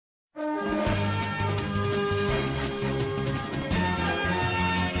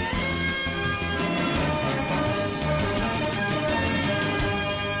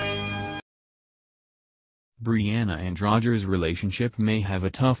Brianna and Roger's relationship may have a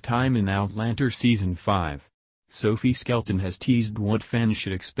tough time in Outlander Season 5. Sophie Skelton has teased what fans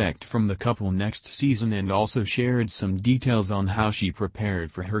should expect from the couple next season and also shared some details on how she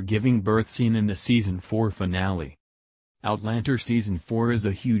prepared for her giving birth scene in the Season 4 finale. Outlander Season 4 is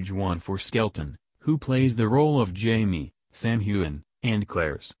a huge one for Skelton, who plays the role of Jamie, Sam Heughan, and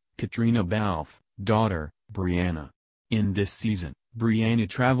Claire's, Katrina Balfe, daughter, Brianna. In this season, Brianna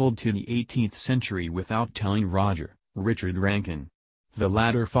traveled to the 18th century without telling Roger, Richard Rankin. The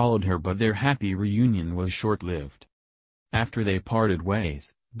latter followed her, but their happy reunion was short-lived. After they parted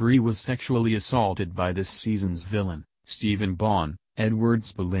ways, Bri was sexually assaulted by this season's villain, Stephen Bond, Edward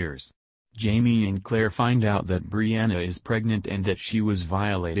Spillers. Jamie and Claire find out that Brianna is pregnant and that she was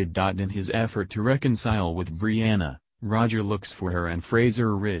violated. In his effort to reconcile with Brianna, Roger looks for her in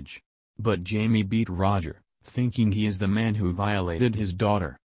Fraser Ridge. But Jamie beat Roger, thinking he is the man who violated his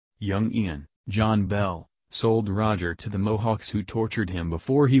daughter. Young Ian, John Bell, sold Roger to the Mohawks who tortured him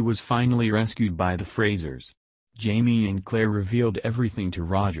before he was finally rescued by the Frasers. Jamie and Claire revealed everything to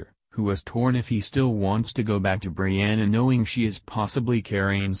Roger, who was torn if he still wants to go back to Brianna knowing she is possibly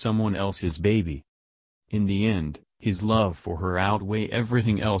carrying someone else's baby. In the end, his love for her outweighed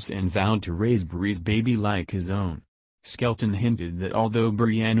everything else and vowed to raise Bri's baby like his own. Skelton hinted that although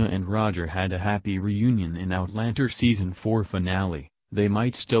Brianna and Roger had a happy reunion in Outlander Season 4 finale, they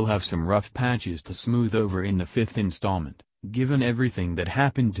might still have some rough patches to smooth over in the 5th installment, given everything that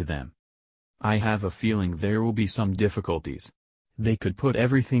happened to them. I have a feeling there will be some difficulties. They could put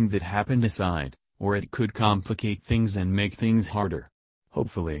everything that happened aside, or it could complicate things and make things harder.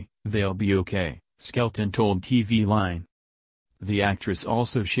 Hopefully, they'll be okay, Skelton told TV Line. The actress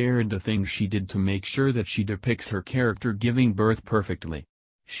also shared the things she did to make sure that she depicts her character giving birth perfectly.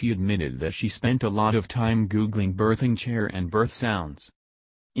 She admitted that she spent a lot of time Googling birthing chair and birth sounds.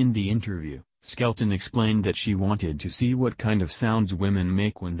 In the interview, Skelton explained that she wanted to see what kind of sounds women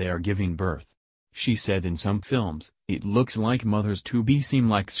make when they are giving birth. She said in some films, it looks like mothers-to-be seem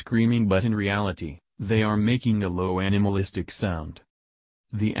like screaming, but in reality, they are making a low animalistic sound.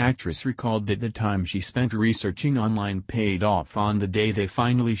 The actress recalled that the time she spent researching online paid off on the day they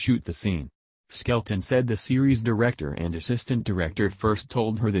finally shoot the scene. Skelton said the series director and assistant director first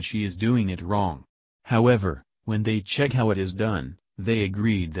told her that she is doing it wrong. However, when they check how it is done, they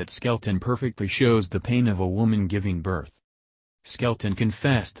agreed that Skelton perfectly shows the pain of a woman giving birth. Skelton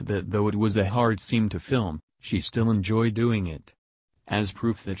confessed that though it was a hard scene to film, she still enjoyed doing it. As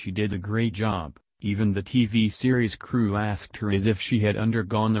proof that she did a great job, even the TV series crew asked her as if she had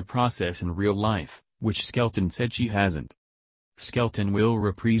undergone the process in real life, which Skelton said she hasn't. Skelton will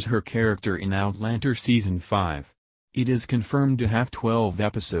reprise her character in Outlander Season 5. It is confirmed to have 12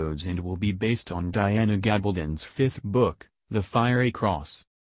 episodes and will be based on Diana Gabaldon's 5th book, The Fiery Cross.